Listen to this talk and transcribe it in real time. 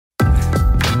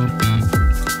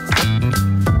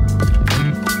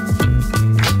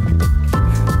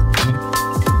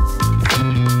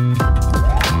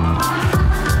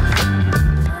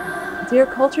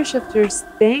Culture Shifters,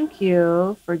 thank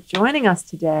you for joining us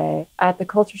today at the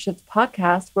Culture Shift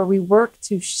podcast, where we work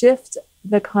to shift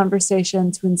the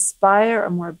conversation to inspire a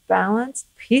more balanced,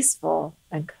 peaceful,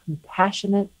 and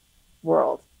compassionate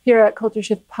world. Here at Culture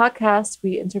Shift podcast,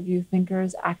 we interview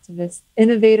thinkers, activists,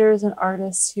 innovators, and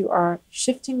artists who are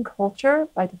shifting culture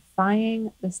by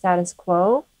defying the status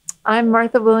quo. I'm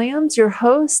Martha Williams, your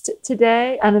host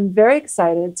today, and I'm very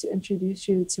excited to introduce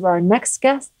you to our next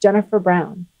guest, Jennifer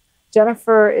Brown.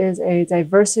 Jennifer is a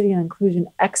diversity and inclusion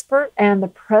expert and the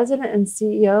president and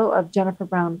CEO of Jennifer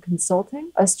Brown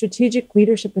Consulting, a strategic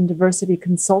leadership and diversity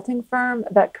consulting firm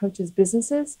that coaches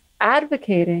businesses,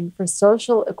 advocating for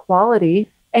social equality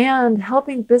and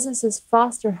helping businesses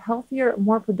foster healthier,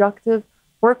 more productive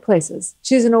workplaces.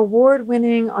 She's an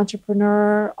award-winning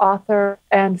entrepreneur, author,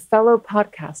 and fellow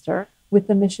podcaster with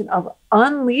the mission of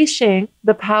unleashing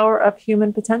the power of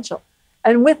human potential.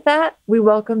 And with that, we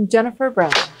welcome Jennifer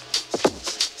Brown.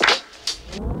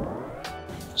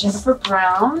 Jennifer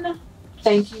Brown,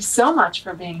 thank you so much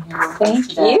for being here with us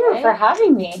today. Thank you for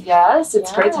having me. Yes,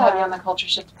 it's great to have you on the Culture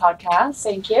Shift podcast.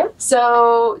 Thank you.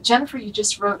 So, Jennifer, you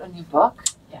just wrote a new book.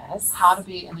 Yes. How to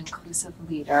be an inclusive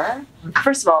leader.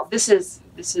 First of all, this is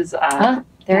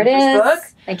there it is. Book,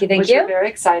 thank you. Which we're very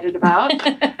excited about.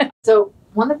 So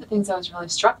one of the things I was really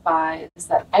struck by is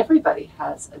that everybody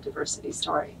has a diversity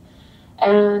story.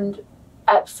 And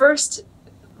at first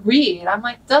read, I'm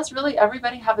like, does really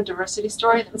everybody have a diversity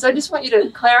story? So I just want you to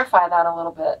clarify that a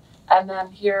little bit. And then I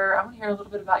want to hear a little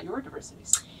bit about your diversity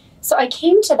story. So I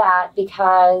came to that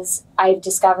because I've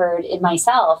discovered in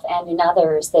myself and in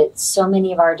others that so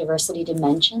many of our diversity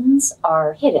dimensions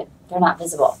are hidden. They're not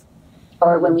visible.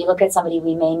 Or when we look at somebody,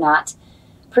 we may not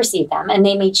perceive them, and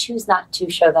they may choose not to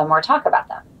show them or talk about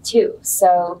them too.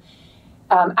 So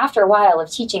after a while of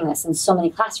teaching this in so many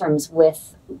classrooms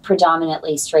with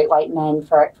predominantly straight white men,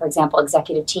 for example,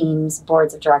 executive teams,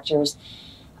 boards of directors,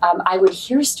 I would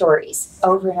hear stories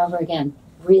over and over again,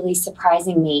 really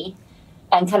surprising me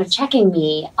and kind of checking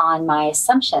me on my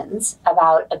assumptions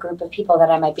about a group of people that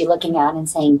I might be looking at and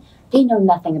saying, they know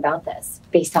nothing about this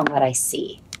based on what I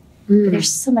see. But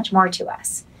there's so much more to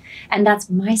us. And that's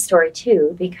my story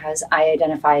too, because I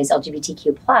identify as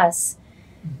LGBTQ+,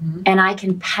 and I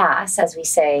can pass, as we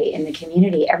say in the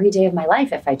community, every day of my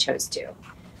life if I chose to.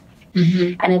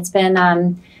 And it's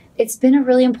been a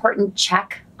really important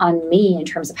check on me in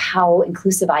terms of how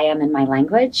inclusive I am in my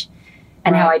language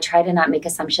and how I try to not make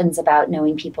assumptions about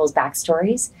knowing people's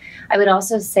backstories. I would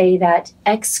also say that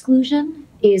exclusion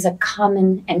is a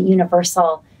common and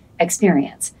universal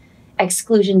experience.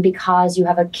 Exclusion because you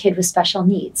have a kid with special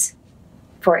needs,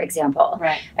 for example.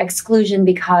 Exclusion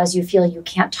because you feel you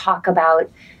can't talk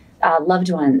about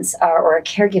loved ones or a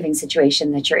caregiving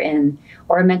situation that you're in,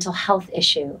 or a mental health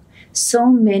issue. So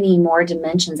many more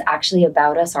dimensions actually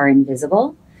about us are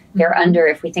invisible. They're under,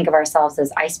 if we think of ourselves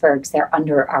as icebergs, they're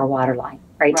under our waterline,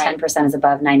 right? 10% is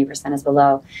above, 90% is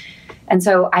below. And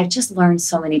so I've just learned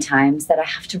so many times that I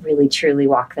have to really, truly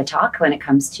walk the talk when it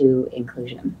comes to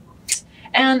inclusion.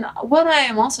 And what I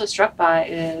am also struck by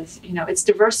is, it's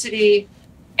diversity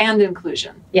and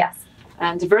inclusion. Yes.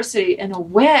 And diversity, in a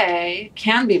way,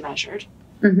 can be measured,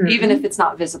 even if it's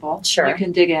not visible. Sure. You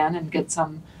can dig in and get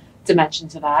some dimension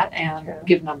to that and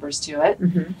give numbers to it.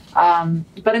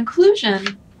 But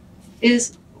inclusion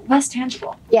is less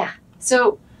tangible. Yeah.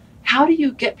 So how do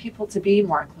you get people to be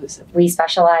more inclusive? We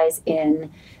specialize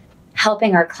in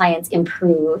helping our clients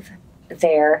improve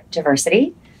their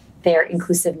diversity, their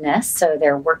inclusiveness, so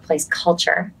their workplace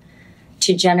culture,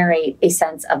 to generate a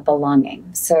sense of belonging.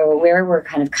 So where we're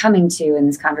kind of coming to in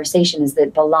this conversation is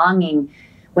that belonging,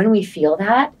 when we feel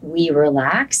that, we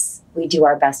relax, we do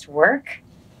our best work,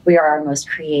 we are our most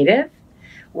creative,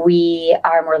 we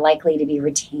are more likely to be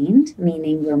retained,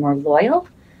 meaning we're more loyal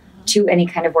to any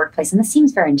kind of workplace. And this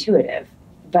seems very intuitive,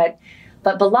 but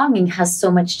belonging has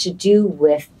so much to do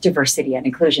with diversity and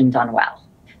inclusion done well,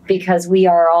 because we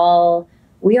are all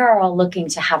looking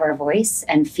to have our voice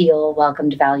and feel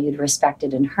welcomed, valued,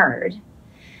 respected, and heard.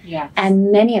 Yeah.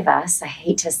 And many of us, I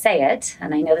hate to say it,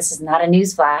 and I know this is not a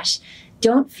newsflash,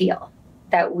 don't feel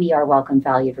that we are welcomed,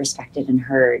 valued, respected, and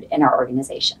heard in our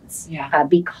organizations.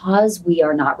 Because we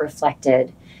are not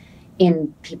reflected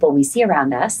in people we see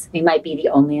around us. We might be the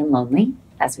only and lonely,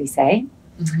 as we say.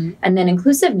 And then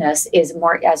inclusiveness is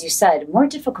more, as you said, more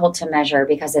difficult to measure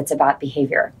because it's about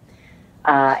behavior.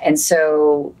 And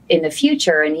so in the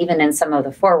future, and even in some of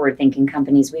the forward-thinking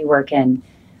companies we work in,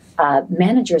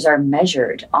 managers are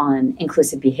measured on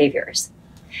inclusive behaviors.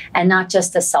 And not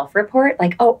just a self-report,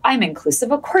 like, oh, I'm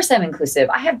inclusive. Of course I'm inclusive.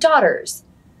 I have daughters.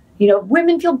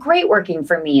 women feel great working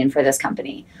for me and for this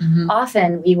company.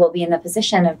 Often we will be in the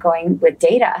position of going with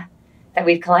data that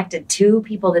we've collected to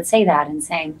people that say that and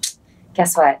saying,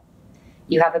 guess what?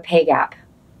 You have a pay gap.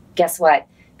 Guess what?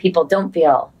 People don't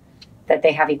feel that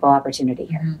they have equal opportunity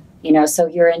here. So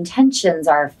your intentions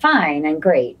are fine and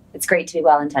great. It's great to be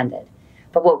well-intended.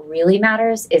 But what really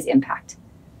matters is impact.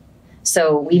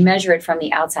 So we measure it from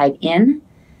the outside in,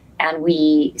 and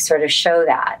we sort of show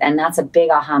that. And that's a big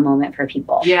aha moment for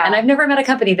people. Yeah. And I've never met a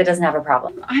company that doesn't have a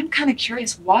problem. I'm kind of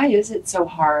curious, why is it so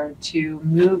hard to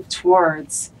move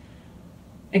towards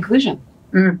inclusion?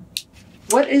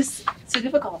 What is so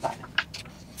difficult about it?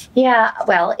 Yeah,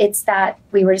 well, it's that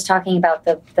we were just talking about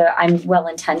the I'm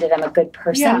well-intended, I'm a good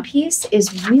person piece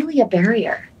is really a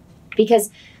barrier, because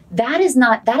that is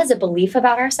a belief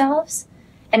about ourselves,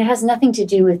 and it has nothing to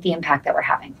do with the impact that we're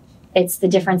having. It's the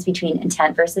difference between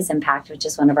intent versus impact, which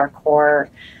is one of our core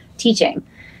teaching.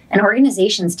 And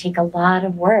organizations take a lot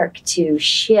of work to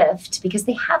shift because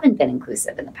they haven't been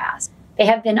inclusive in the past. They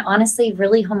have been honestly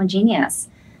really homogeneous.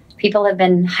 People have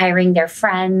been hiring their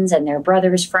friends and their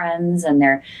brother's friends and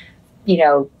their,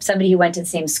 somebody who went to the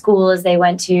same school as they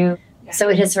went to. Yeah. So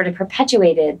it has sort of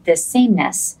perpetuated this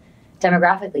sameness,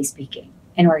 demographically speaking,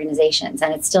 in organizations.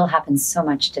 And it still happens so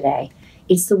much today.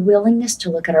 It's the willingness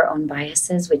to look at our own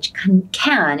biases, which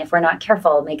can, if we're not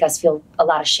careful, make us feel a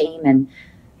lot of shame and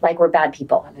like we're bad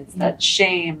people. And it's that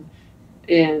shame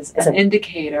is an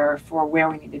indicator for where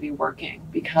we need to be working,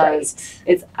 because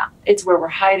it's where we're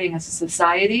hiding as a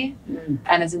society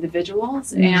and as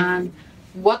individuals. And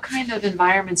what kind of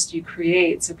environments do you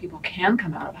create so people can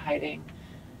come out of hiding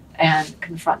and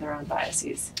confront their own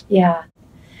biases? Yeah.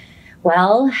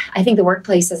 Well, I think the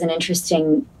workplace is an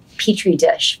interesting petri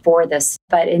dish for this.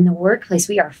 But in the workplace,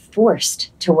 we are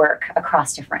forced to work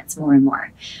across difference more and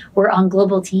more. We're on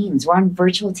global teams. We're on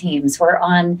virtual teams. We're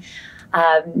on...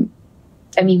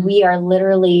 we are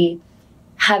literally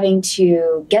having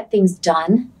to get things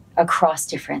done across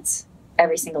difference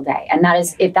every single day. And that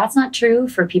is, if that's not true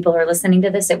for people who are listening to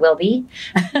this, it will be.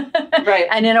 Right.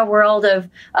 And in a world of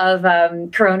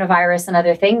coronavirus and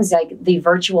other things, like the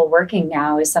virtual working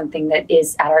now is something that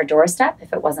is at our doorstep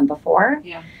if it wasn't before.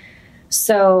 Yeah.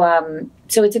 So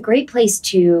it's a great place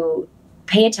to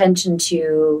pay attention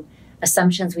to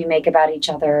assumptions we make about each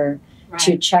other,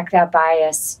 to check that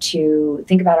bias, to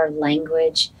think about our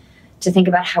language, to think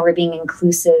about how we're being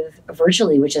inclusive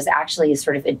virtually, which is actually a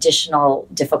sort of additional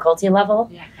difficulty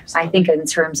level, I think, in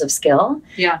terms of skill,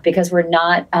 because we're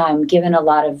not given a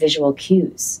lot of visual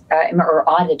cues or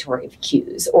auditory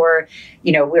cues, or,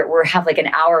 we have like an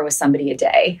hour with somebody a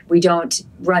day. We don't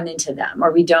run into them,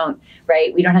 or we don't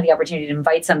have the opportunity to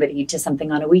invite somebody to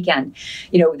something on a weekend.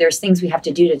 There's things we have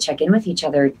to do to check in with each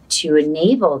other to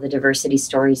enable the diversity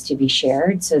stories to be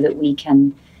shared so that we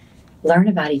can learn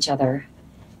about each other.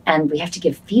 And we have to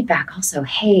give feedback also.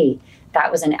 Hey,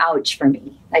 that was an ouch for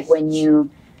me. Like when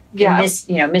you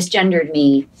misgendered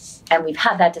me, and we've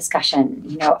had that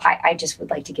discussion, I just would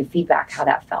like to give feedback how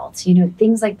that felt.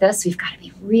 Things like this, we've got to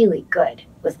be really good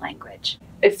with language.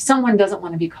 If someone doesn't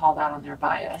want to be called out on their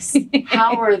bias,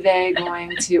 how are they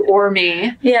going to, or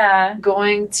me,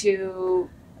 going to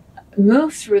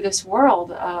move through this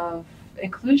world of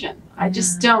inclusion? I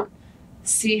just don't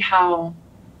see how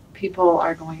people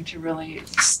are going to really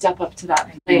step up to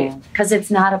that plate. Because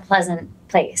it's not a pleasant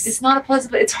place. It's not a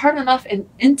pleasant place. It's hard enough in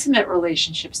intimate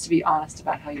relationships to be honest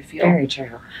about how you feel. Very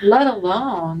true. Let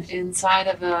alone inside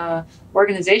of a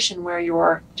organization where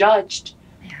you're judged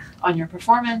on your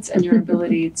performance and your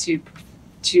ability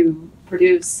to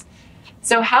produce.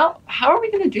 So how are we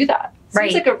going to do that?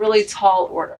 Seems like a really tall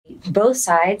order. Both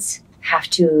sides have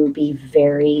to be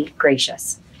very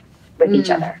gracious with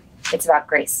each other. It's about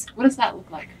grace. What does that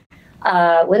look like?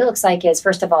 What it looks like is,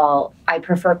 first of all, I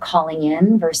prefer calling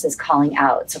in versus calling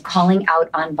out. So calling out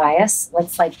on bias,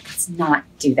 let's not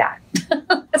do that.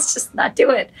 Let's just not do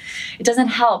it. It doesn't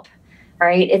help,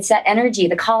 right? It's that energy.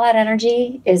 The call out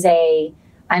energy is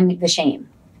I'm the shame.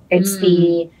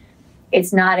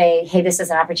 It's not hey, this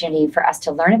is an opportunity for us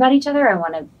to learn about each other. I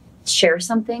want to share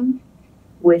something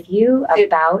with you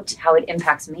about how it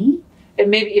impacts me. It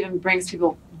maybe even brings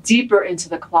people deeper into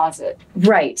the closet,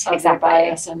 of their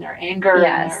bias and their anger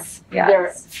and their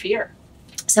fear.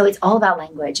 So it's all about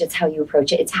language. It's how you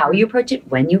approach it. It's how you approach it,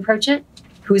 when you approach it,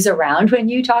 who's around when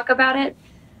you talk about it.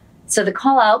 So the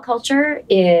call out culture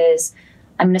is,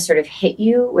 I'm going to sort of hit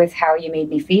you with how you made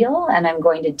me feel, and I'm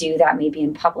going to do that maybe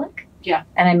in public. Yeah.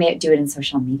 And I may do it in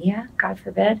social media, God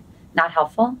forbid. Not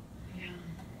helpful.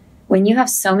 When you have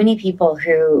so many people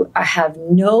who have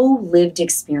no lived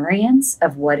experience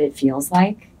of what it feels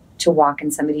like to walk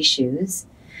in somebody's shoes,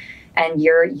 and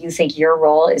you think your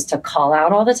role is to call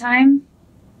out all the time,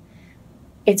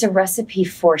 it's a recipe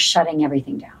for shutting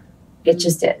everything down. It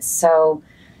just is. So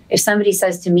if somebody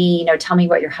says to me, tell me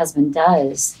what your husband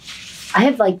does, I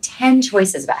have like 10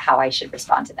 choices about how I should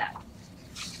respond to that.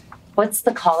 What's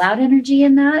the call out energy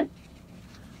in that?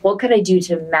 What could I do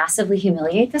to massively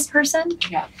humiliate this person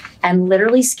and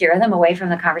literally scare them away from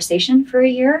the conversation for a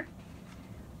year?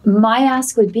 My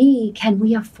ask would be, can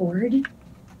we afford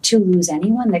to lose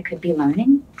anyone that could be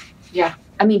learning? Yeah.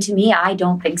 I mean, to me, I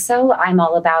don't think so. I'm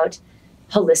all about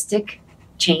holistic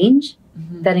change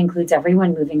that includes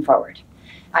everyone moving forward.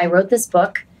 I wrote this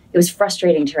book. It was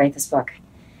frustrating to write this book.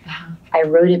 I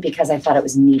wrote it because I thought it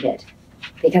was needed,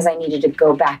 because I needed to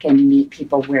go back and meet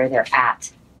people where they're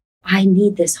at. I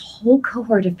need this whole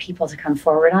cohort of people to come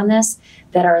forward on this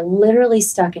that are literally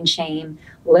stuck in shame,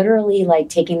 literally like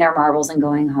taking their marbles and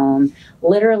going home,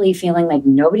 literally feeling like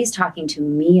nobody's talking to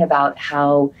me about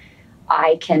how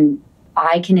I can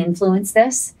influence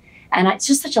this. And it's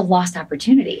just such a lost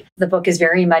opportunity. The book is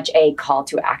very much a call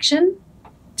to action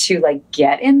to like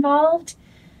get involved.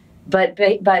 But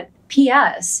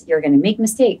P.S., you're going to make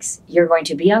mistakes. You're going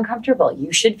to be uncomfortable.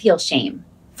 You should feel shame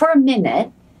for a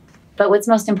minute. But what's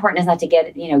most important is not to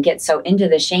get so into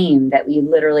the shame that we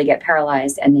literally get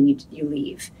paralyzed and then you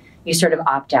leave. You sort of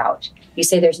opt out. You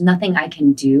say, there's nothing I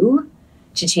can do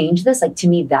to change this. Like, to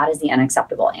me, that is the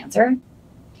unacceptable answer.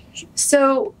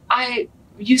 So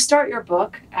you start your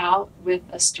book out with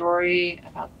a story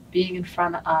about being in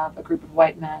front of a group of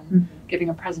white men, giving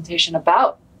a presentation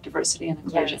about diversity and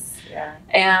inclusion. Yes, yeah.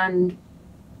 And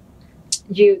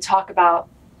you talk about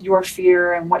your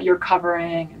fear and what you're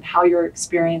covering and how you're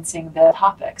experiencing the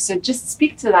topic. So just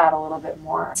speak to that a little bit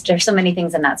more. There's so many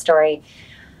things in that story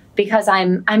because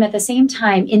I'm at the same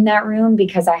time in that room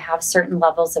because I have certain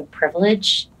levels of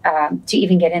privilege to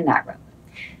even get in that room.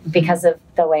 Because of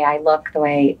the way I look,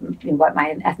 what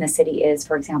my ethnicity is,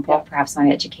 for example, perhaps my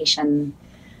education,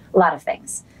 a lot of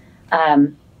things.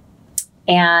 And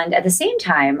at the same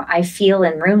time, I feel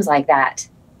in rooms like that,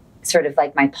 sort of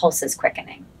like my pulse is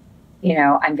quickening.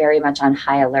 I'm very much on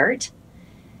high alert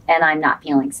and I'm not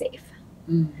feeling safe.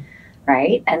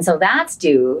 Right? And so that's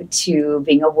due to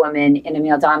being a woman in a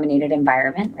male-dominated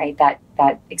environment, right? That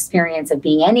experience of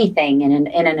being anything in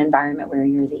an environment where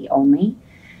you're the only.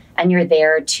 And you're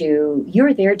there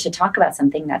to talk about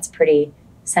something that's pretty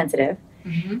sensitive.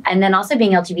 And then also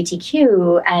being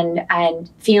LGBTQ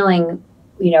and feeling,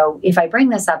 if I bring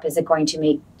this up, is it going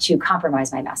to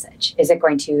compromise my message? Is it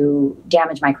going to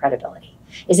damage my credibility?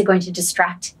 Is it going to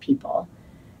distract people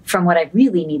from what I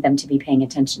really need them to be paying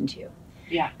attention to?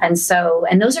 Yeah. And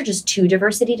those are just two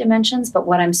diversity dimensions. But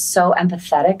what I'm so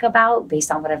empathetic about,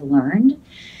 based on what I've learned,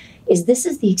 is this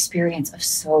is the experience of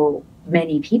so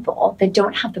many people that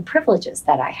don't have the privileges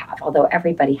that I have, although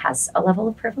everybody has a level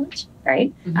of privilege,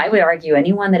 right? I would argue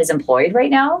anyone that is employed right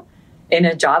now in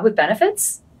a job with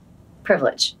benefits,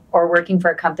 privilege, or working for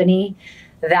a company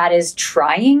that is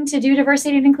trying to do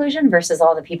diversity and inclusion versus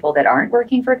all the people that aren't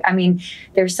working for,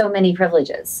 there's so many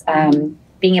privileges.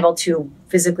 Being able to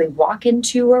physically walk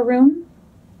into a room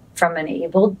from an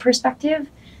abled perspective,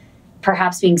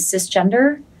 perhaps being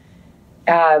cisgender,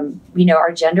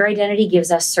 our gender identity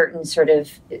gives us certain sort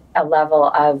of a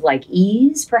level of like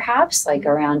ease, perhaps, like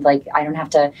around like, I don't have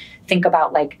to think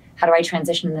about like, how do I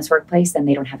transition in this workplace? Then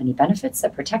they don't have any benefits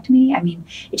that protect me.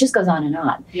 It just goes on and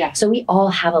on. Yeah. So we all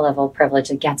have a level of privilege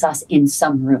that gets us in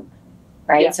some room,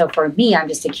 right? Yeah. So for me, I'm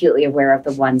just acutely aware of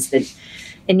the ones that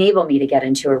enable me to get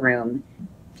into a room.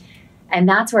 And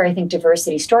that's where I think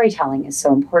diversity storytelling is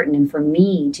so important. And for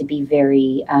me to be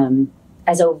very,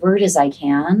 as overt as I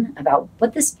can about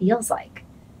what this feels like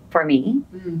for me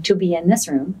to be in this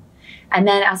room. And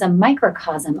then as a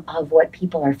microcosm of what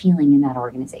people are feeling in that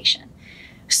organization.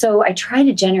 So I try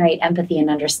to generate empathy and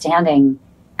understanding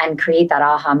and create that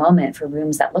aha moment for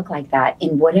rooms that look like that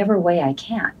in whatever way I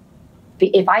can.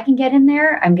 If I can get in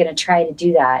there, I'm going to try to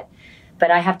do that.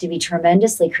 But I have to be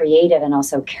tremendously creative and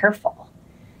also careful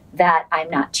that I'm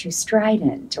not too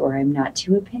strident or I'm not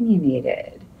too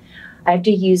opinionated. I have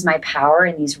to use my power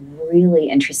in these really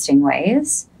interesting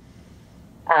ways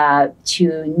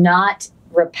to not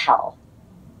repel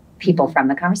people from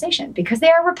the conversation because they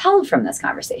are repelled from this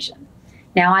conversation.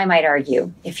 Now, I might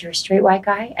argue, if you're a straight white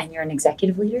guy and you're in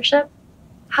executive leadership,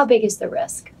 how big is the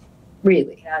risk?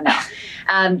 Really? No.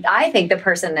 I think the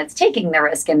person that's taking the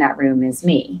risk in that room is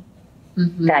me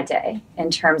that day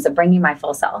in terms of bringing my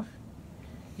full self.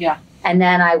 Yeah. And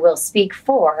then I will speak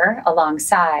for,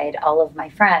 alongside all of my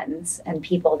friends and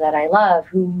people that I love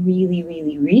who really,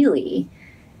 really, really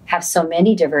have so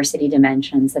many diversity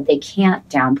dimensions that they can't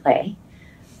downplay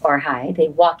or hi. They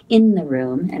walk in the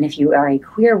room, and if you are a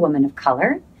queer woman of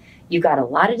color, you've got a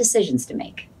lot of decisions to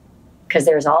make because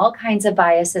there's all kinds of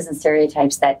biases and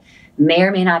stereotypes that may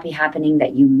or may not be happening,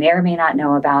 that you may or may not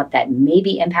know about, that may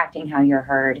be impacting how you're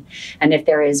heard. And if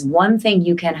there is one thing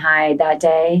you can hide that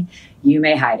day, you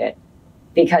may hide it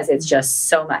because it's just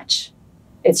so much.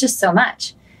 It's just so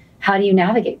much. How do you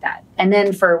navigate that? And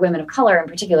then for women of color, in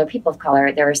particular people of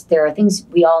color, there are things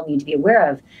we all need to be aware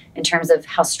of in terms of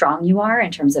how strong you are,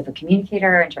 in terms of a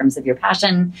communicator, in terms of your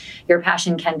passion. Your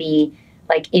passion can be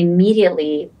like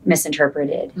immediately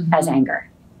misinterpreted as anger.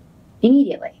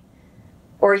 Immediately.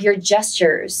 Or your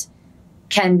gestures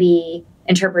can be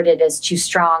interpreted as too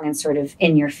strong and sort of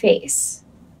in your face.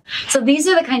 So these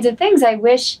are the kinds of things I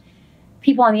wish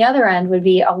people on the other end would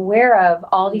be aware of,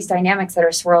 all these dynamics that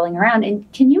are swirling around.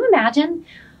 And can you imagine,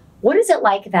 what is it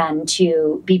like then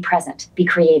to be present, be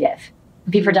creative,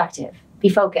 be productive, be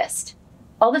focused,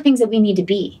 all the things that we need to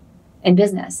be in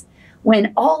business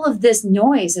when all of this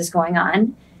noise is going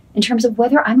on in terms of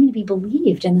whether I'm going to be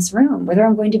believed in this room, whether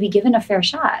I'm going to be given a fair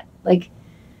shot. Like,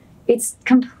 it's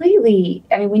completely,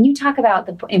 I mean, when you talk about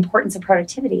the importance of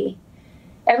productivity,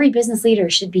 every business leader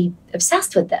should be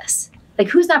obsessed with this. Like,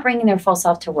 who's not bringing their full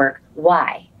self to work?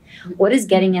 Why? What is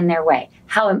getting in their way?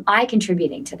 How am I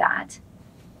contributing to that?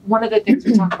 One of the things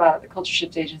we talk about at the Culture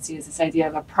Shift Agency is this idea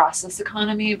of a process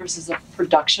economy versus a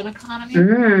production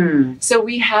economy. So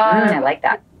we have... I like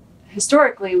that.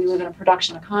 Historically, we live in a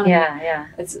production economy. Yeah.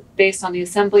 It's based on the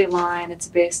assembly line. It's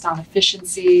based on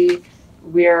efficiency.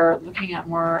 We're looking at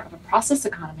more of a process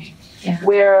economy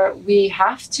where we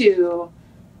have to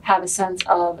have a sense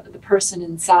of the person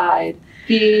inside.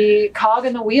 The cog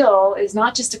in the wheel is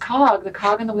not just a cog. The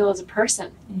cog in the wheel is a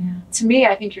person. To me,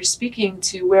 I think you're speaking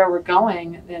to where we're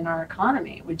going in our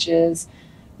economy, which is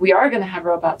we are going to have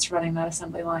robots running that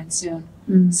assembly line soon.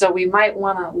 So we might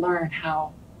want to learn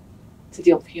how to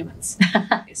deal with humans.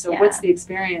 So what's the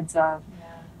experience of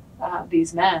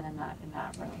these men in that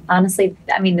room? Honestly,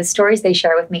 I mean, the stories they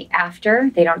share with me after,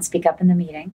 they don't speak up in the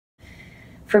meeting.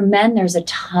 For men, there's a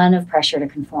ton of pressure to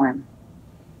conform.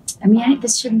 I mean,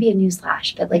 this shouldn't be a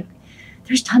newsflash, but like,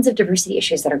 there's tons of diversity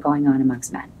issues that are going on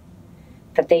amongst men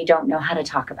that they don't know how to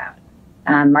talk about.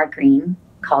 Mark Green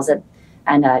calls it,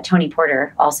 and Tony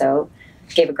Porter also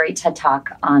gave a great TED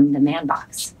Talk on the man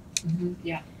box.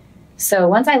 So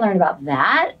once I learned about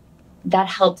that, that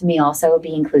helped me also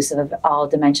be inclusive of all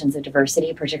dimensions of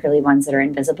diversity, particularly ones that are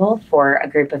invisible for a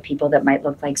group of people that might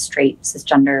look like straight,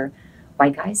 cisgender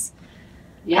white guys.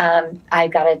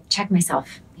 I've got to check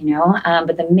myself,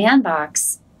 but the man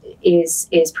box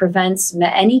prevents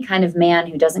any kind of man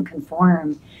who doesn't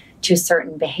conform to a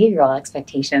certain behavioral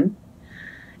expectation.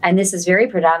 And this is very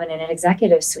predominant in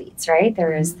executive suites, right?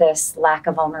 There is this lack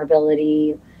of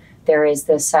vulnerability. There is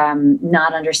this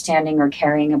not understanding or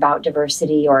caring about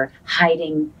diversity, or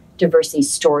hiding diversity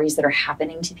stories that are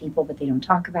happening to people but they don't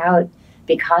talk about,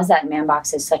 because that man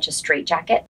box is such a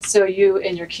straitjacket. So you,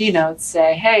 in your keynotes,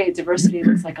 say, hey, diversity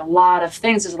looks like a lot of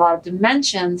things. There's a lot of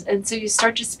dimensions. And so you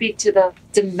start to speak to the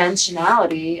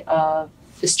dimensionality of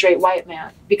the straight white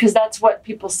man, because that's what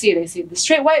people see. They see the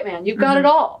straight white man, you've got it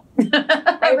all. Right?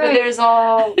 But there's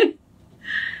all...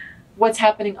 what's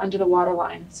happening under the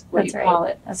waterline is what you call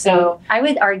it. So I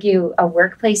would argue a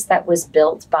workplace that was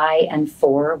built by and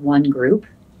for one group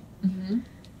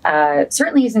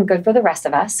certainly isn't good for the rest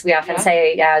of us. We often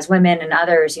say, as women and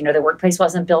others, the workplace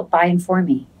wasn't built by and for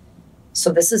me.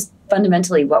 So this is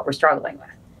fundamentally what we're struggling with,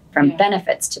 from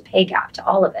benefits to pay gap to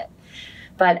all of it.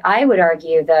 But I would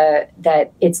argue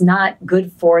that it's not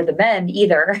good for the men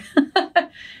either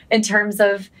in terms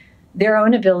of their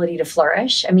own ability to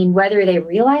flourish. I mean, whether they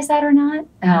realize that or not,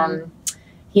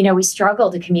 we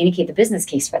struggle to communicate the business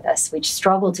case for this. We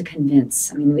struggle to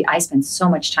convince. I mean, I spend so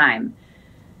much time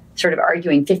sort of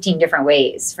arguing 15 different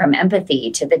ways, from empathy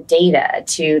to the data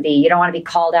to the you don't want to be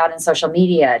called out in social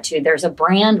media to there's a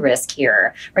brand risk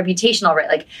here, reputational risk.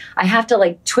 Like, I have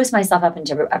to twist myself up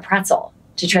into a pretzel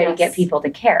to try to get people to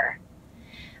care.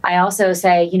 I also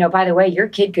say, by the way, your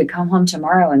kid could come home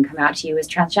tomorrow and come out to you as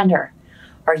transgender.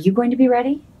 Are you going to be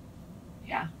ready?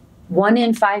 1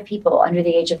 in 5 people under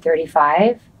the age of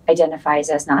 35 identifies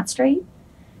as not straight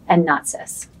and not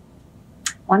cis.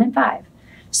 1 in 5.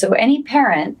 So any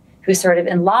parent who's sort of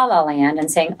in la-la land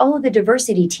and saying, oh, the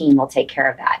diversity team will take care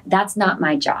of that. That's not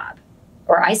my job.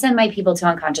 Or I send my people to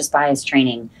unconscious bias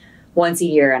training once a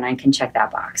year and I can check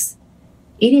that box.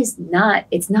 It's not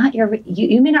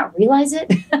you may not realize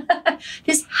it.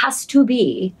 This has to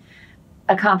be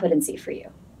a competency for you.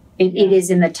 It is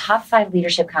in the top 5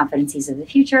 leadership competencies of the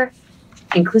future.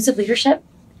 Inclusive leadership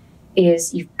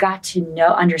is you've got to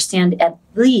understand, at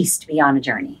least be on a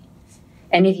journey.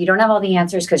 And if you don't have all the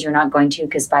answers, because you're not going to,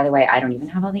 because by the way, I don't even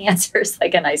have all the answers.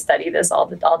 Like, and I study this all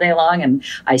day long, and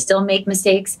I still make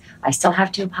mistakes. I still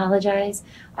have to apologize.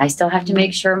 I still have to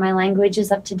make sure my language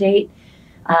is up to date.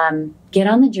 Get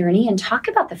on the journey and talk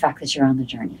about the fact that you're on the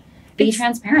journey. Be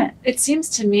transparent. It seems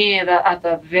to me that at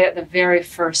the very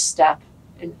first step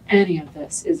in any of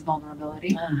this is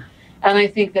vulnerability. And I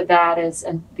think that is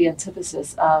the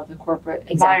antithesis of the corporate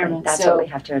environment. That's what we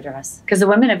have to address. Because the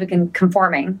women have been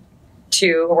conforming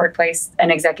to a workplace,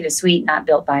 an executive suite not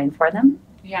built by and for them.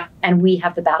 Yeah. And we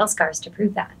have the battle scars to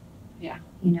prove that. Yeah.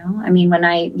 You know, I mean, when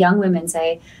young women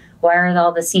say, why are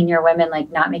all the senior women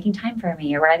like not making time for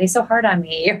me? Or why are they so hard on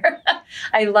me?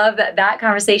 I love that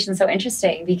conversation. So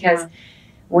interesting, because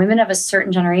women of a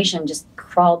certain generation just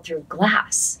crawled through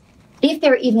glass, if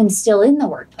they're even still in the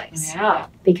workplace. Yeah.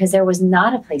 Because there was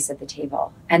not a place at the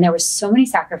table. And there were so many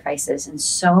sacrifices and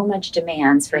so much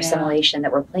demands for assimilation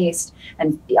that were placed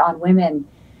on women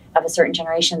of a certain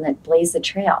generation that blazed the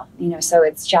trail. You know, so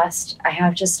it's just, I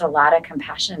have just a lot of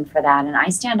compassion for that. And I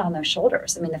stand on those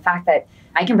shoulders. I mean, the fact that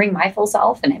I can bring my full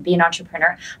self and be an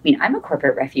entrepreneur. I mean, I'm a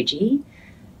corporate refugee.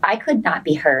 I could not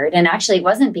be heard. And actually, it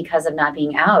wasn't because of not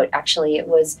being out. Actually, it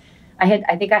was,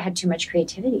 I think I had too much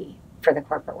creativity for the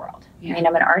corporate world. I mean,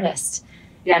 I'm an artist,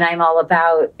 and I'm all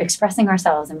about expressing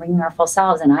ourselves and bringing our full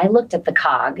selves. And I looked at the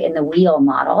cog in the wheel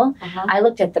model. I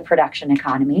looked at the production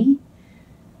economy,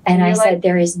 and I said,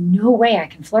 there is no way I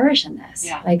can flourish in this.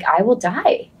 Yeah. Like, I will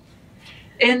die.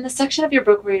 In the section of your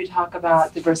book where you talk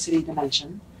about diversity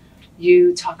dimension,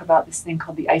 you talk about this thing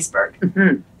called the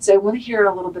iceberg. So I want to hear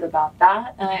a little bit about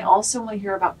that. And I also want to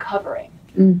hear about covering,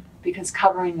 because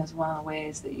covering is one of the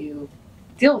ways that you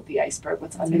deal with the iceberg,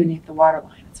 what's underneath the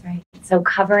waterline. That's right. So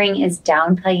covering is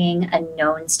downplaying a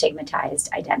known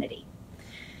stigmatized identity.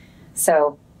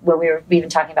 So when we've been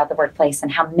talking about the workplace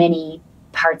and how many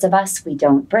parts of us we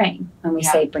don't bring, when we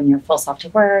say bring your full self to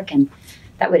work, and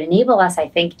that would enable us, I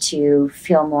think, to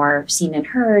feel more seen and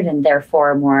heard, and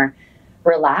therefore more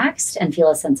relaxed and feel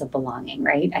a sense of belonging,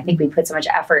 right? I think we put so much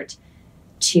effort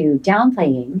to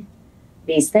downplaying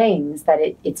these things that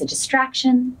it's a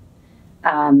distraction,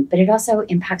 but it also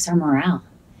impacts our morale,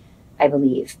 I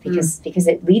believe, because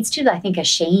it leads to, I think, a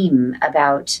shame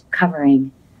about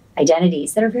covering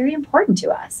identities that are very important to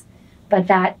us, but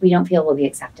that we don't feel will be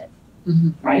accepted,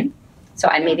 right? So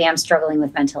maybe I'm struggling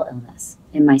with mental illness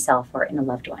in myself or in a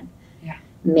loved one.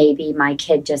 Maybe my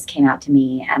kid just came out to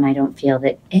me and I don't feel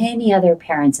that any other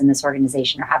parents in this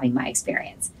organization are having my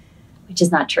experience, which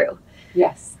is not true.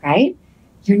 Yes. Right?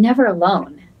 You're never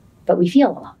alone, but we feel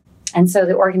alone. And so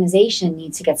the organization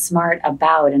needs to get smart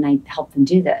about, and I help them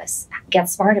do this, get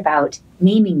smart about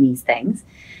naming these things,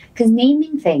 because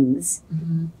naming things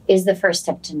is the first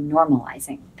step to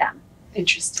normalizing them.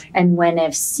 Interesting. And when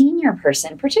a senior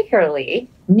person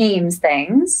particularly names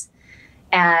things,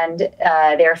 and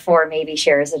therefore maybe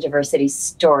shares a diversity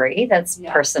story that's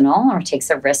personal or takes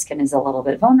a risk and is a little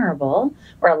bit vulnerable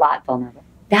or a lot vulnerable.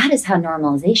 That is how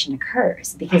normalization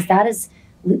occurs, because that is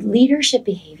leadership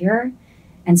behavior,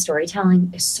 and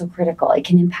storytelling is so critical. It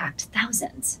can impact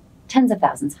thousands, tens of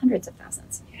thousands, hundreds of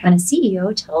thousands. When a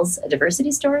CEO tells a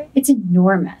diversity story, it's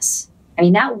enormous. I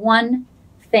mean, that one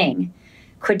thing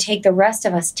could take the rest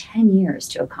of us 10 years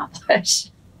to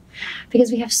accomplish,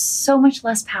 because we have so much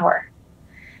less power.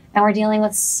 And we're dealing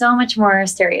with so much more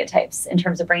stereotypes in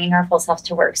terms of bringing our full selves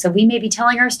to work. So we may be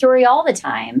telling our story all the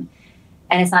time,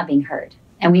 and it's not being heard.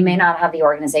 And we may not have the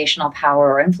organizational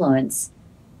power or influence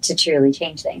to truly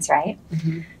change things, right?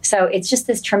 So it's just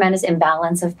this tremendous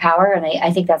imbalance of power. And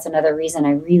I think that's another reason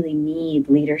I really need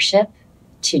leadership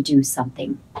to do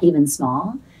something, even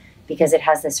small, because it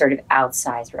has this sort of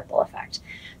outsized ripple effect.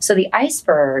 So the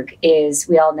iceberg is,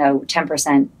 we all know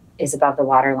 10% is above the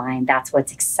waterline. That's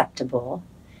what's acceptable.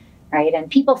 Right? And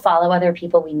people follow other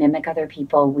people. We mimic other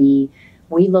people. We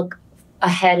look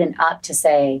ahead and up to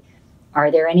say,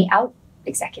 are there any out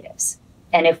executives?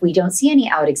 And if we don't see any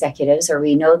out executives, or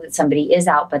we know that somebody is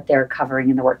out, but they're covering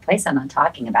in the workplace and not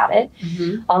talking about it,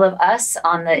 all of us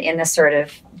in the sort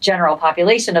of general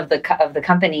population of the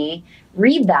company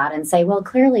read that and say, well,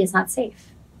 clearly it's not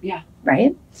safe. Yeah.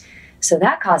 Right? So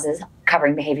that causes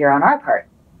covering behavior on our part.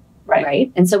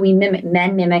 Right? And so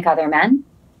men mimic other men.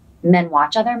 Men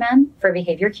watch other men for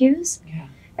behavior cues,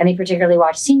 and they particularly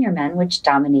watch senior men, which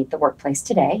dominate the workplace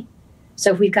today.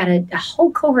 So if we've got a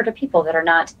whole cohort of people that are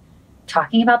not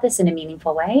talking about this in a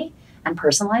meaningful way and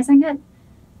personalizing it,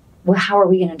 well, how are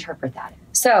we going to interpret that?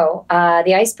 So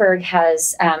the iceberg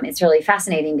has, it's really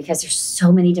fascinating because there's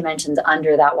so many dimensions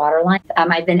under that waterline.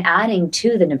 I've been adding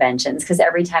to the dimensions because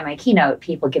every time I keynote,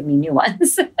 people give me new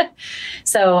ones.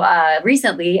 So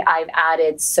recently I've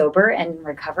added sober and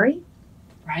recovery.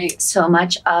 Right. So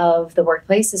much of the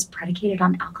workplace is predicated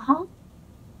on alcohol.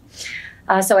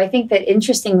 So I think that,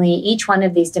 interestingly, each one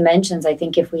of these dimensions, I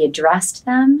think if we addressed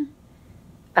them,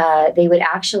 they would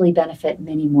actually benefit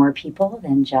many more people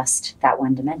than just that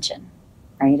one dimension,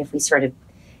 right? If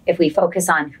we focus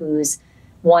on who's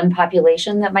one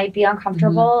population that might be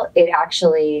uncomfortable, it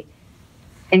actually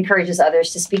encourages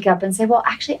others to speak up and say, well,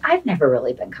 actually, I've never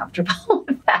really been comfortable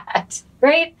with that,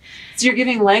 right? So you're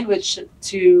giving language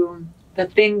to the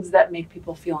things that make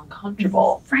people feel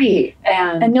uncomfortable. Right.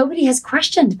 And nobody has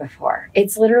questioned before.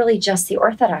 It's literally just the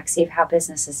orthodoxy of how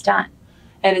business is done.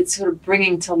 And it's sort of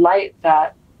bringing to light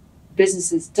that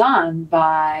business is done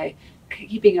by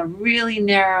keeping a really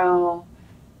narrow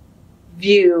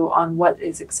view on what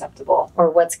is acceptable. Or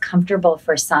what's comfortable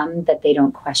for some that they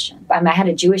don't question. I had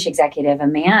a Jewish executive, a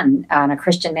man on a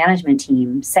Christian management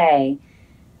team, say,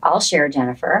 I'll share,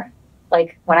 Jennifer.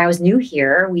 Like, when I was new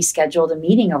here, we scheduled a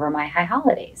meeting over my high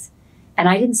holidays. And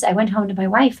I went home to my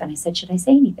wife and I said, should I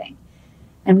say anything?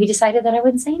 And we decided that I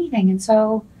wouldn't say anything. And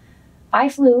so I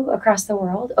flew across the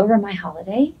world over my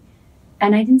holiday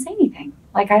and I didn't say anything.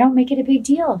 Like, I don't make it a big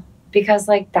deal because,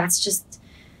 like, that's just,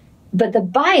 but the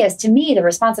bias, to me, the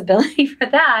responsibility for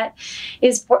that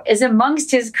is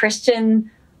amongst his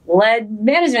Christian led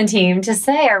management team to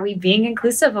say, are we being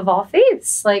inclusive of all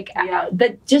faiths? Like,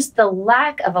 just the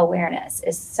lack of awareness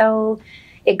is so,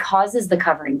 it causes the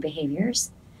covering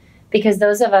behaviors, because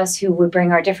those of us who would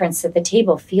bring our difference to the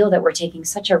table feel that we're taking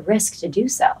such a risk to do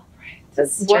so. Right.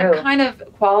 That's what kind of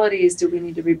qualities do we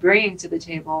need to be bringing to the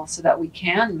table so that we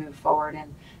can move forward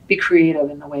and be creative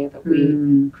in the way that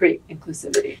we create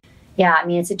inclusivity? Yeah, I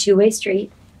mean, it's a two-way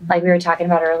street. Like we were talking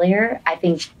about earlier, I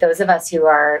think those of us who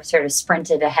are sort of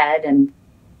sprinted ahead and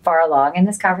far along in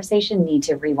this conversation need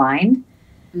to rewind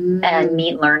and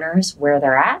meet learners where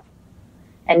they're at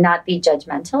and not be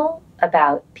judgmental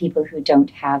about people who don't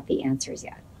have the answers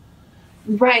yet.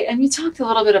 Right. And you talked a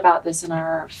little bit about this in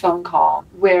our phone call,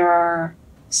 where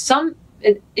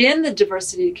in the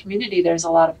diversity community, there's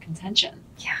a lot of contention.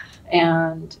 Yeah.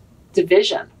 And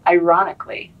division,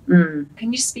 ironically. Can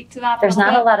you speak to that? There's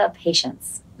not a lot of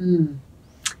patience.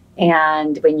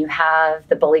 And when you have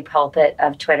the bully pulpit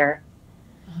of Twitter,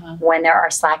 when there are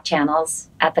Slack channels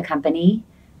at the company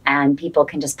and people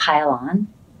can just pile on.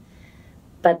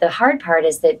 But the hard part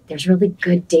is that there's really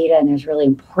good data and there's really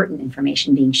important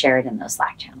information being shared in those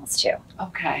Slack channels too.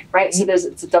 Okay, right. So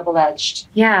it's a double-edged.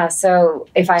 Yeah. So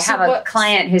if I have a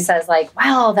client who says like,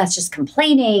 well, that's just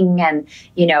complaining and,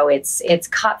 you know, it's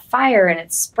caught fire and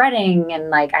it's spreading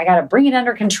and like, I got to bring it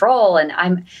under control.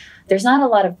 And there's not a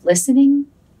lot of listening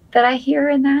that I hear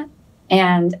in that.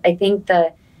 And I think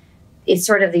it's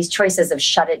sort of these choices of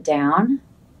shut it down,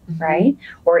 right?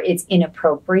 Or it's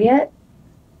inappropriate.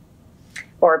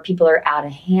 Or people are out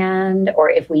of hand, or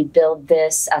if we build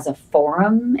this as a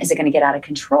forum, is it going to get out of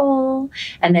control?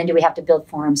 And then do we have to build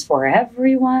forums for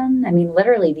everyone? I mean,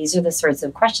 literally, these are the sorts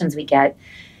of questions we get.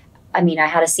 I mean, I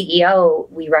had a CEO,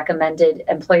 we recommended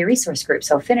employee resource groups,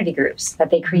 so affinity groups,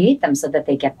 that they create them so that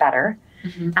they get better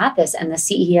at this. And the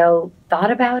CEO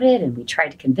thought about it, and we tried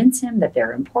to convince him that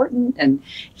they're important. And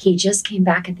he just came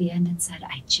back at the end and said,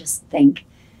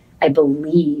 I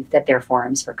believe that they're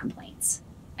forums for complaints.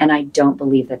 And I don't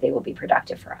believe that they will be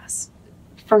productive for us.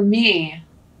 For me,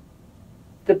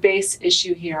 the base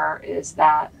issue here is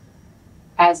that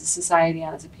as a society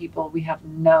and as a people, we have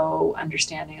no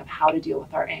understanding of how to deal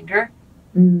with our anger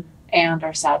and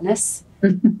our sadness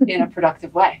in a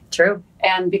productive way. True.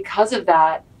 And because of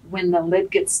that, when the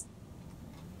lid gets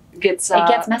it gets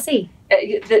messy.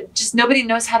 Just nobody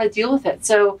knows how to deal with it.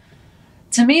 So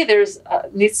to me, there's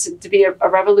needs to be a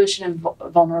revolution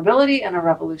in vulnerability and a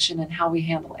revolution in how we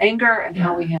handle anger and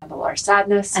how we handle our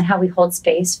sadness. And how we hold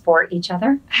space for each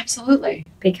other. Absolutely.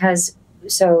 Because,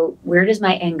 so where does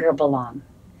my anger belong?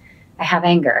 I have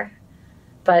anger.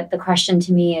 But the question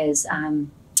to me is,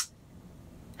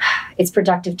 it's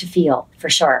productive to feel, for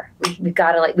sure. We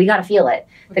gotta feel it.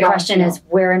 The question is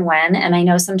where and when. And I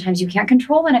know sometimes you can't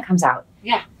control when it comes out.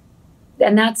 Yeah.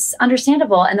 And that's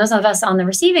understandable. And those of us on the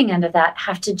receiving end of that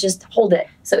have to just hold it.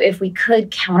 So if we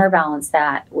could counterbalance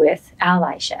that with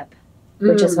allyship,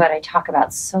 which is what I talk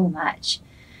about so much.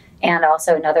 And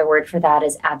also another word for that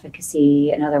is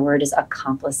advocacy. Another word is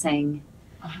accomplishing.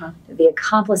 The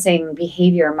accomplishing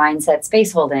behavior, mindset,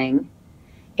 space holding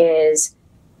is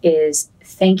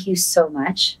thank you so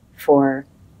much for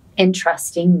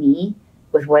entrusting me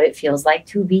with what it feels like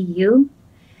to be you.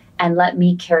 And let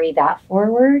me carry that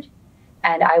forward.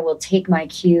 And I will take my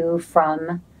cue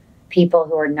from people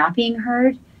who are not being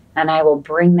heard, and I will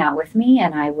bring that with me,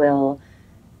 and I will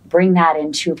bring that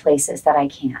into places that I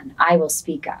can. I will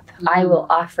speak up. I will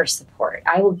offer support.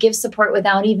 I will give support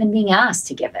without even being asked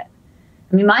to give it.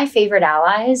 I mean, my favorite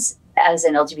allies as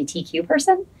an LGBTQ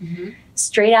person,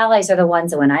 straight allies are the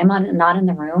ones that when I'm not in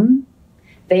the room,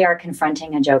 they are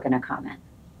confronting a joke and a comment.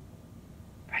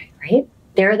 Right?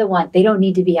 They're the one, they don't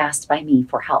need to be asked by me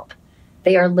for help.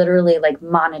 They are literally like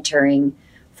monitoring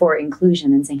for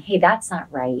inclusion and saying, hey, that's not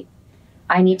right.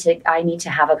 I need to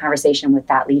have a conversation with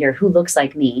that leader who looks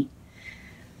like me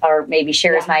or maybe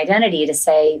shares my identity to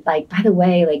say, like, by the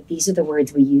way, like, these are the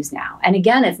words we use now. And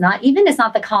again, it's not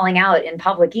the calling out in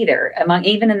public either,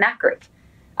 even in that group.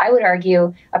 I would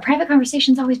argue a private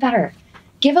conversation is always better.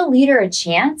 Give a leader a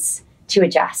chance to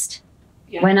adjust.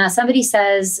 Yeah. When somebody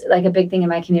says, like, a big thing in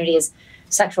my community is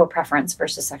sexual preference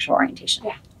versus sexual orientation.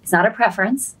 Yeah. It's not a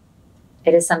preference.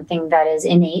 It is something that is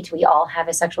innate. We all have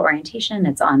a sexual orientation.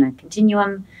 It's on a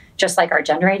continuum, just like our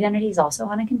gender identity is also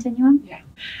on a continuum. Yeah.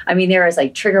 I mean, there is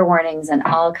like trigger warnings and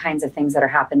all kinds of things that are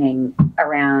happening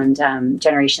around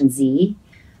Generation Z.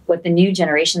 What the new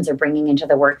generations are bringing into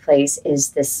the workplace is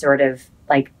this sort of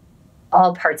like,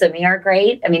 all parts of me are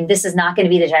great. I mean, this is not going to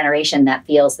be the generation that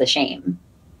feels the shame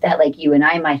that like you and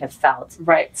I might have felt.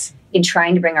 Right. In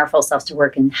trying to bring our full selves to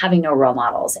work and having no role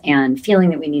models and feeling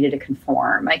that we needed to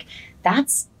conform. Like,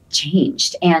 that's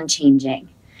changed and changing.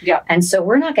 Yeah. And so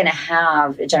we're not going to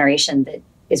have a generation that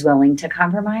is willing to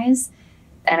compromise.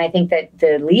 And I think that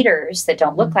the leaders that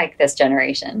don't look like this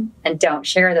generation and don't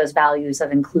share those values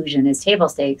of inclusion as table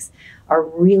stakes are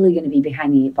really going to be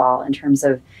behind the eight ball in terms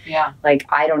of, like,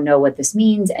 I don't know what this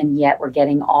means. And yet we're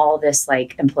getting all this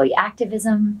like employee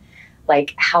activism.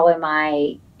 Like, how am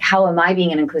I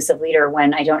being an inclusive leader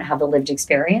when I don't have the lived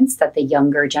experience that the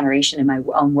younger generation in my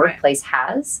own workplace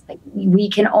has? Like, we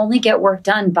can only get work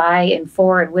done by and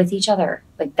for and with each other.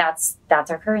 Like, that's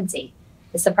our currency.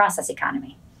 It's the process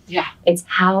economy. Yeah. It's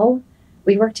how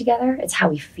we work together. It's how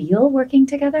we feel working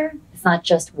together. It's not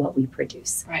just what we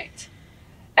produce. Right.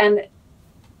 And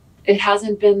it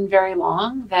hasn't been very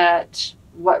long that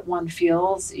what one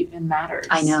feels even matters.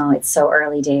 I know, it's so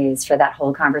early days for that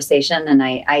whole conversation. And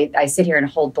I sit here and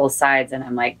hold both sides and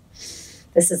I'm like,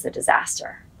 this is a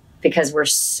disaster because we're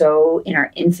so in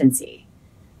our infancy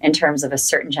in terms of a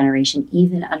certain generation,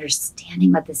 even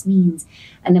understanding what this means.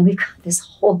 And then we've got this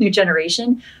whole new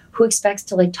generation who expects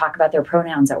to like talk about their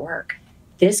pronouns at work.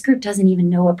 This group doesn't even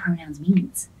know what pronouns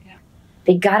means. Yeah.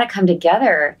 They got to come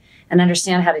together and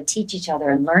understand how to teach each other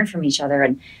and learn from each other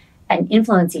and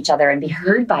influence each other and be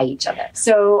heard by each other.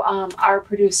 So our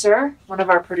producer, one of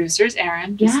our producers,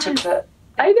 Aaron, just took the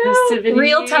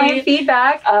real-time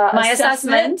feedback, my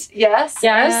assessment. Yes.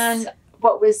 And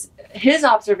what was his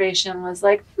observation was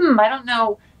like, I don't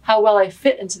know how well I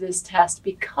fit into this test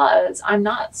because I'm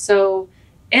not so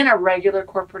in a regular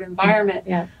corporate environment.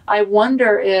 Yeah. I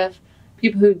wonder if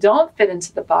people who don't fit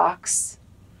into the box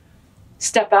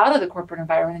step out of the corporate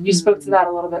environment. And you spoke to that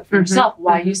a little bit for yourself,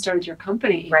 why you started your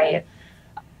company. Right.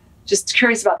 Just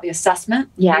curious about the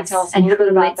assessment. Yes. Can you tell us a little bit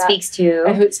about that? Speaks to.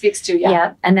 And who it speaks to,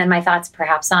 yeah. And then my thoughts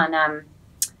perhaps on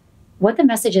what the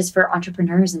message is for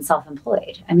entrepreneurs and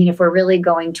self-employed. I mean, if we're really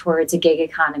going towards a gig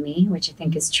economy, which I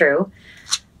think is true,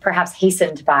 perhaps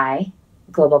hastened by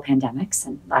global pandemics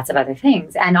and lots of other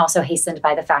things, and also hastened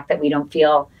by the fact that we don't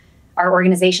feel, our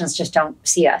organizations just don't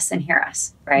see us and hear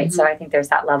us, right? So I think there's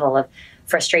that level of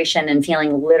frustration and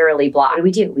feeling literally blocked.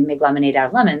 What do? We make lemonade out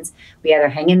of lemons. We either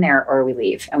hang in there or we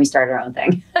leave and we start our own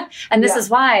thing. And this is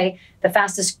why the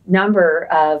fastest number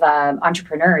of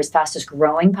entrepreneurs, fastest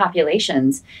growing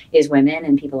populations is women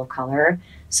and people of color.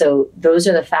 So those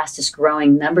are the fastest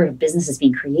growing number of businesses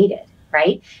being created,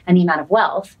 right? And the amount of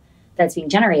wealth that's being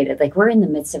generated. Like, we're in the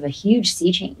midst of a huge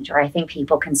sea change where I think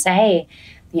people can say,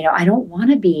 you know, I don't want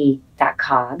to be that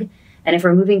cog. And if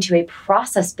we're moving to a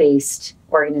process-based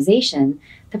organization,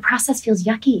 the process feels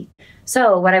yucky.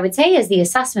 So what I would say is the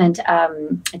assessment,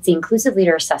 it's the Inclusive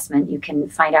Leader Assessment. You can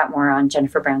find out more on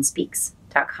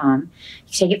jenniferbrownspeaks.com.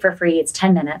 You take it for free. It's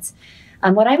 10 minutes.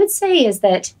 What I would say is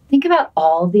that think about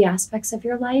all the aspects of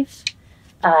your life.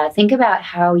 Think about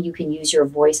how you can use your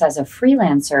voice as a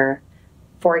freelancer,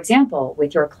 for example,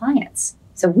 with your clients.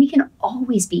 So we can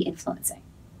always be influencing.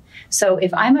 So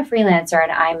if I'm a freelancer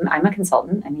and I'm a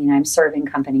consultant, I mean, I'm serving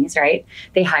companies, right?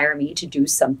 They hire me to do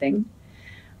something.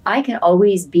 I can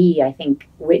always be, I think,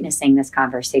 witnessing this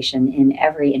conversation in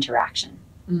every interaction.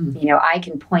 You know, I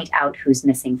can point out who's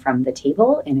missing from the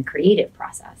table in a creative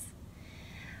process.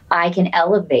 I can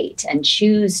elevate and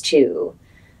choose to,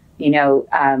 you know,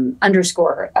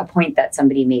 underscore a point that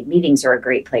somebody made. Meetings are a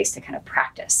great place to kind of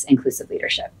practice inclusive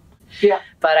leadership. Yeah.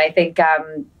 But I think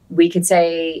we could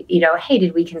say, you know, hey,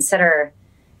 did we consider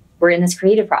We're in this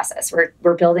creative process.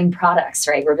 We're building products,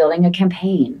 right? We're building a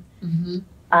campaign. Mm-hmm.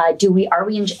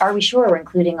 Are we sure we're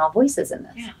including all voices in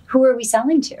this? Yeah. Who are we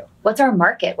selling to? What's our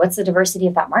market? What's the diversity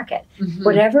of that market? Mm-hmm.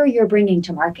 Whatever you're bringing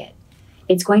to market,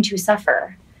 it's going to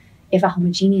suffer if a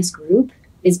homogeneous group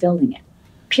is building it.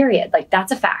 Period. Like,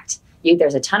 that's a fact.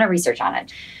 There's a ton of research on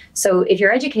it. So if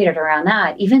you're educated around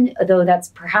that, even though that's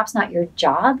perhaps not your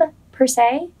job per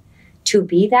se, to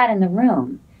be that in the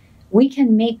room, we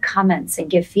can make comments and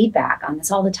give feedback on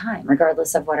this all the time,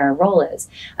 regardless of what our role is.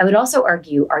 I would also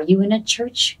argue, are you in a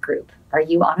church group? Are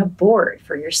you on a board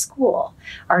for your school?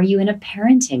 Are you in a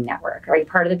parenting network? Are you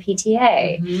part of the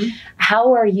PTA? Mm-hmm.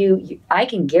 How are you? I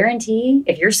can guarantee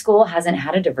if your school hasn't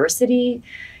had a diversity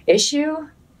issue,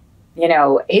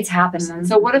 it's happening.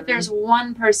 So what if there's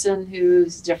one person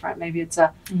who's different? Maybe it's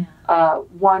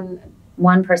one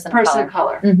person of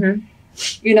color.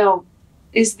 Mm-hmm.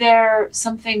 Is there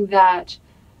something that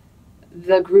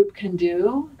the group can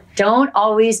do? Don't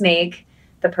always make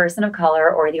the person of color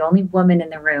or the only woman in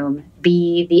the room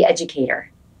be the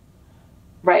educator.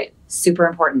 Right. Super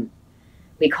important.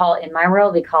 In my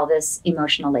world, we call this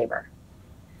emotional labor.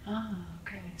 Oh,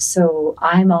 okay. So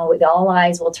all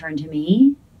eyes will turn to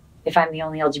me if I'm the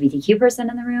only LGBTQ person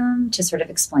in the room to sort of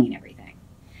explain everything.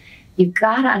 You've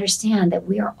got to understand that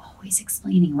we are always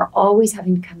explaining. We're always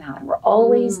having to come out. And we're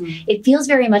always, it feels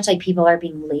very much like people are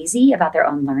being lazy about their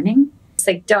own learning. It's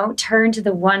like, don't turn to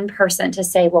the one person to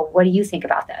say, well, what do you think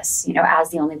about this? As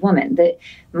the only woman.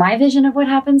 My vision of what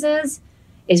happens is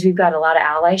we've got a lot of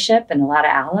allyship and a lot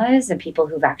of allies and people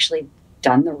who've actually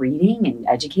done the reading and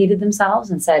educated themselves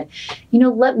and said,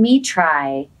 let me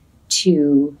try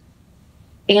to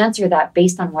answer that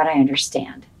based on what I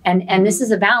understand. And this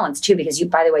is a balance too, because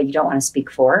by the way, you don't want to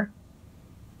speak for.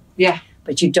 Yeah.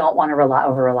 But you don't want to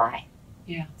over rely.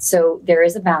 Yeah. So there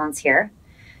is a balance here.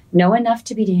 Know enough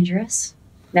to be dangerous.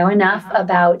 Know enough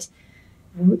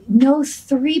know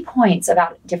 3 points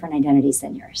about different identities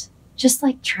than yours. Just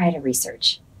try to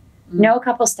research. Know a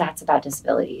couple stats about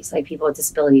disabilities, like people with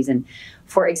disabilities. And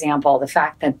for example, the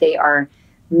fact that they are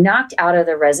knocked out of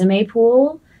the resume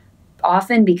pool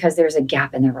often because there's a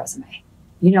gap in their resume.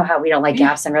 You know how we don't like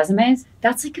gaps in resumes?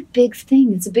 That's a big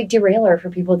thing. It's a big derailer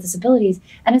for people with disabilities.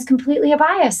 And it's completely a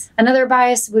bias. Another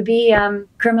bias would be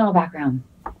criminal background.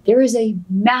 There is a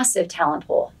massive talent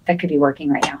pool that could be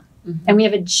working right now. Mm-hmm. And we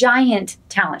have a giant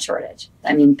talent shortage.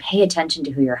 Pay attention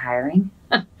to who you're hiring.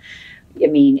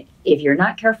 If you're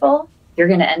not careful, you're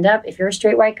going to end up, if you're a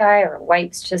straight white guy or a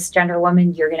white cisgender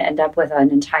woman, you're going to end up with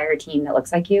an entire team that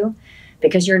looks like you.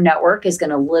 Because your network is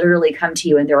going to literally come to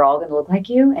you and they're all going to look like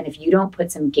you. And if you don't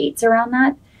put some gates around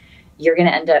that, you're going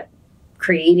to end up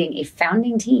creating a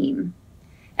founding team.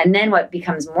 And then what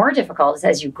becomes more difficult is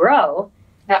as you grow,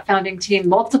 that founding team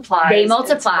multiplies. They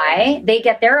multiply. They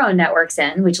get their own networks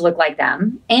in, which look like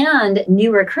them. And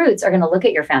new recruits are going to look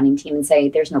at your founding team and say,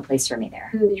 there's no place for me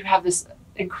there. You have this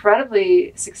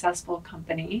incredibly successful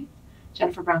company,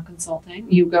 Jennifer Brown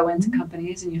Consulting. You go into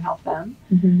companies and you help them.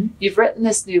 Mm-hmm. You've written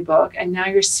this new book and now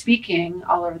you're speaking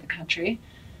all over the country.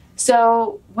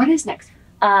 So what is next?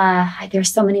 There's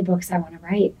so many books I want to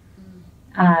write.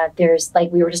 There's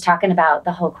we were just talking about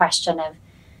the whole question of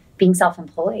being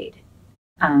self-employed,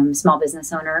 small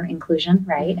business owner inclusion,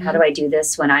 right? Mm-hmm. How do I do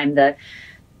this when I'm the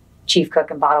chief cook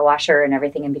and bottle washer and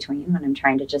everything in between, when I'm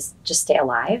trying to just stay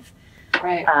alive?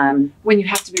 Right. When you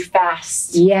have to be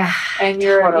fast. Yeah. And you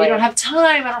don't have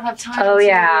time. I don't have time. Oh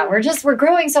yeah. We're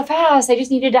growing so fast. I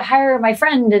just needed to hire my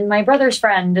friend and my brother's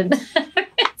friend. And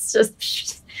it's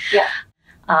just, yeah.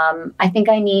 I think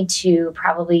I need to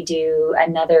probably do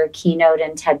another keynote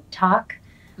and TED Talk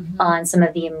on some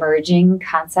of the emerging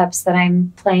concepts that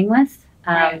I'm playing with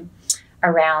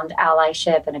around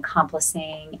allyship and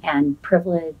accomplishing and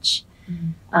privilege,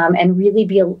 and really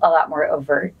be a lot more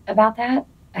overt about that.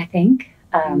 I think,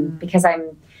 because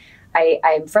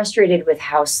I'm frustrated with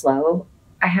how slow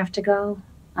I have to go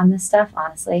on this stuff.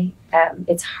 Honestly,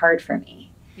 it's hard for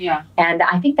me. Yeah, and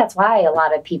I think that's why a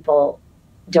lot of people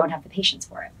don't have the patience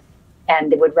for it, and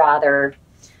they would rather,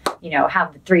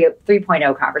 have the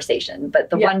 3.0 conversation. But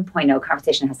the 1.0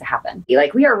 conversation has to happen.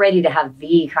 We are ready to have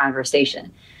the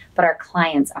conversation, but our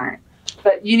clients aren't.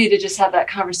 But you need to just have that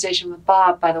conversation with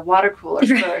Bob by the water cooler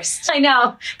first. I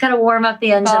know. Kind of warm up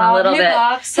the engine a little bit.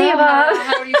 Bob, so hey, Bob.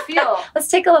 How do you feel? Let's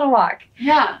take a little walk.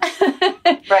 Yeah.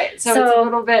 Right. So it's a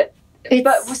little bit.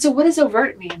 But so what does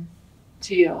overt mean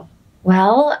to you?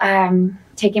 Well,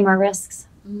 taking more risks.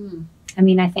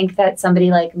 I think that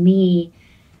somebody like me,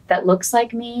 that looks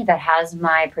like me, that has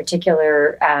my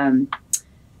particular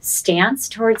stance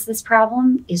towards this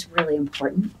problem is really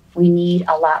important. We need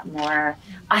a lot more.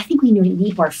 I think we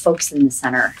need more folks in the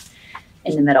center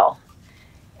in the middle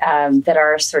that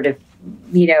are sort of,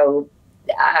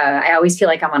 I always feel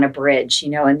like I'm on a bridge,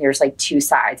 and there's like two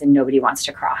sides and nobody wants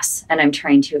to cross. And I'm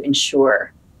trying to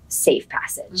ensure safe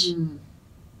passage,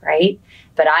 right?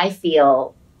 But I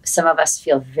feel, some of us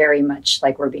feel very much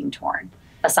like we're being torn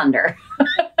asunder.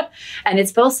 And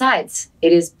it's both sides.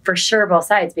 It is for sure both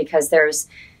sides, because there's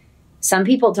some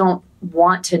people don't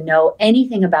want to know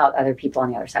anything about other people on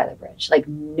the other side of the bridge. Like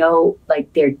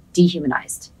they're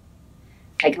dehumanized.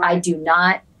 Like I do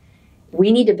not,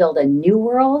 we need to build a new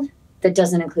world that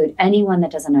doesn't include anyone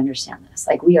that doesn't understand this.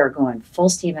 Like we are going full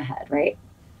steam ahead, right?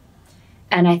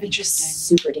 And I think it's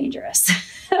super dangerous.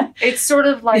 It's sort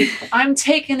of like, I'm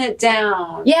taking it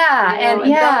down. Yeah.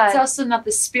 And that's also not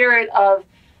the spirit of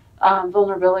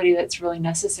vulnerability that's really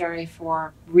necessary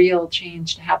for real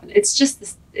change to happen. It's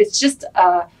just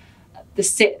the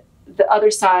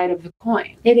other side of the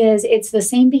coin. It is. It's the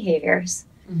same behaviors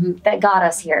that got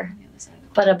us here,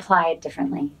 but applied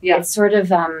differently. Yeah. It's sort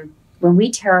of when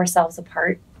we tear ourselves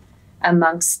apart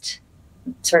amongst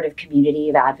sort of community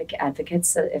of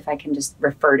advocates, if I can just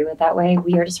refer to it that way,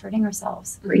 we are just hurting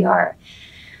ourselves. We are.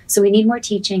 So we need more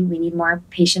teaching. We need more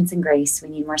patience and grace. We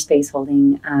need more space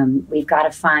holding. We've got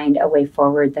to find a way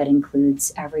forward that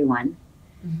includes everyone.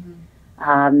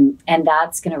 And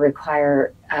that's going to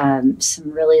require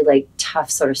some really like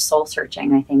tough sort of soul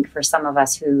searching, I think, for some of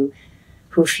us who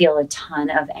feel a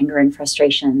ton of anger and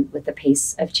frustration with the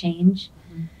pace of change.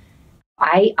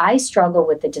 I struggle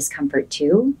with the discomfort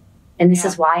too. And this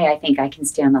is why I think I can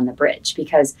stand on the bridge,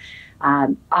 because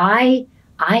I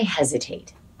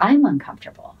hesitate. I'm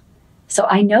uncomfortable. So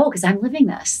I know, because I'm living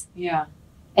this. Yeah.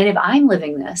 And if I'm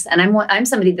living this, and I'm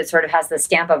somebody that sort of has the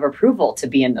stamp of approval to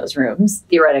be in those rooms,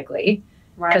 theoretically,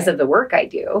 because of the work I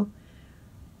do,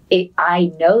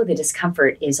 I know the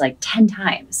discomfort is like 10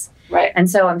 times. Right. And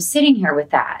so I'm sitting here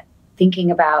with that, thinking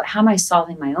about how am I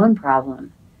solving my own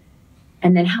problem?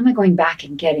 And then how am I going back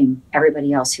and getting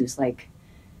everybody else who's like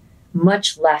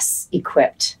much less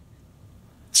equipped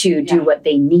to do what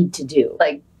they need to do?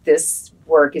 Like, this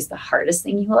work is the hardest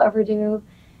thing you will ever do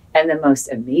and the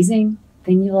most amazing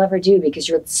thing you'll ever do, because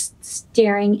you're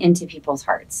staring into people's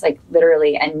hearts, like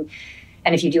literally. And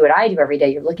if you do what I do every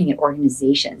day, you're looking at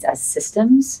organizations as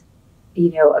systems,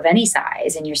 of any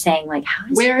size. And you're saying like, how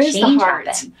does change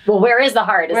happen? Well, where is the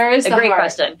heart? It's a great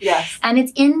question. Yes. And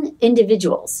it's in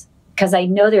individuals, because I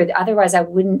know otherwise I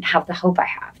wouldn't have the hope I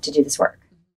have to do this work.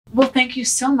 Well, thank you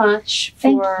so much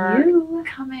for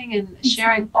coming and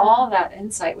sharing all that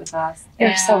insight with us.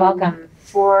 You're so welcome.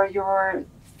 For your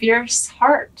fierce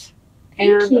heart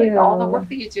and all the work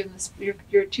that you do in this,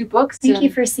 your 2 books. Thank you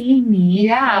for seeing me.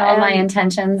 Yeah. All my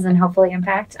intentions and hopefully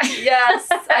impact. Yes,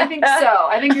 I think so.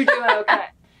 I think you're doing okay.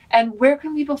 And where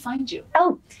can people find you?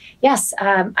 Oh, yes.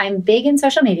 I'm big in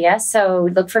social media. So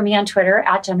look for me on Twitter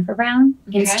at Jennifer Brown.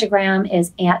 Okay. Instagram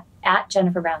is at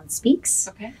Jennifer Brown Speaks.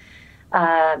 Okay.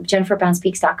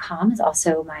 JenniferBrownSpeaks.com is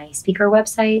also my speaker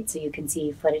website. So you can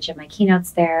see footage of my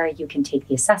keynotes there. You can take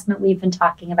the assessment we've been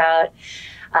talking about.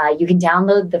 You can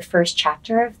download the first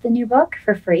chapter of the new book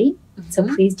for free. So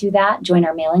please do that. Join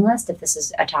our mailing list if this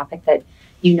is a topic that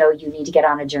you need to get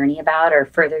on a journey about or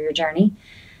further your journey.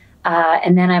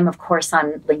 And then I'm, of course,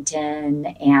 on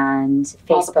LinkedIn and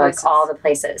Facebook, all the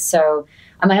places. So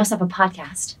I also have a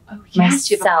podcast myself. You have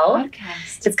a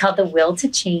podcast. It's called The Will to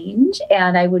Change.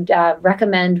 And I would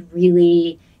recommend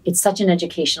it's such an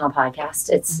educational podcast.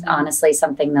 It's honestly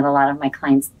something that a lot of my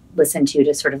clients listen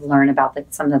to sort of learn about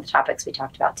some of the topics we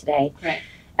talked about today. Right.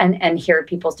 And hear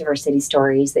people's diversity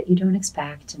stories that you don't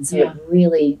expect. And so it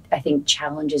really, I think,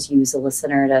 challenges you as a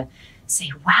listener to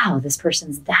say, wow, this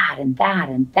person's that and that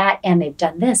and that, and they've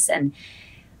done this. And,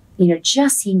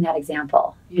 just seeing that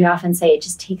example, you often say it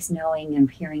just takes knowing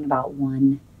and hearing about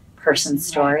one person's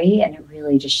story, and it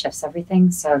really just shifts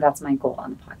everything. So that's my goal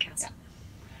on the podcast. Yeah.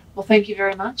 Well, thank you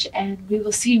very much, and we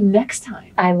will see you next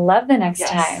time. I love the next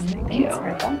time. Thank you.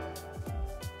 Rachel.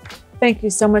 Thank you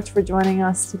so much for joining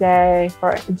us today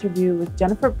for our interview with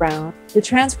Jennifer Brown. The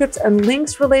transcripts and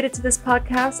links related to this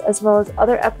podcast, as well as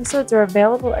other episodes, are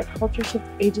available at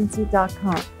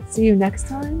cultureshiftagency.com. See you next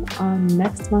time on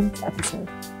next month's episode.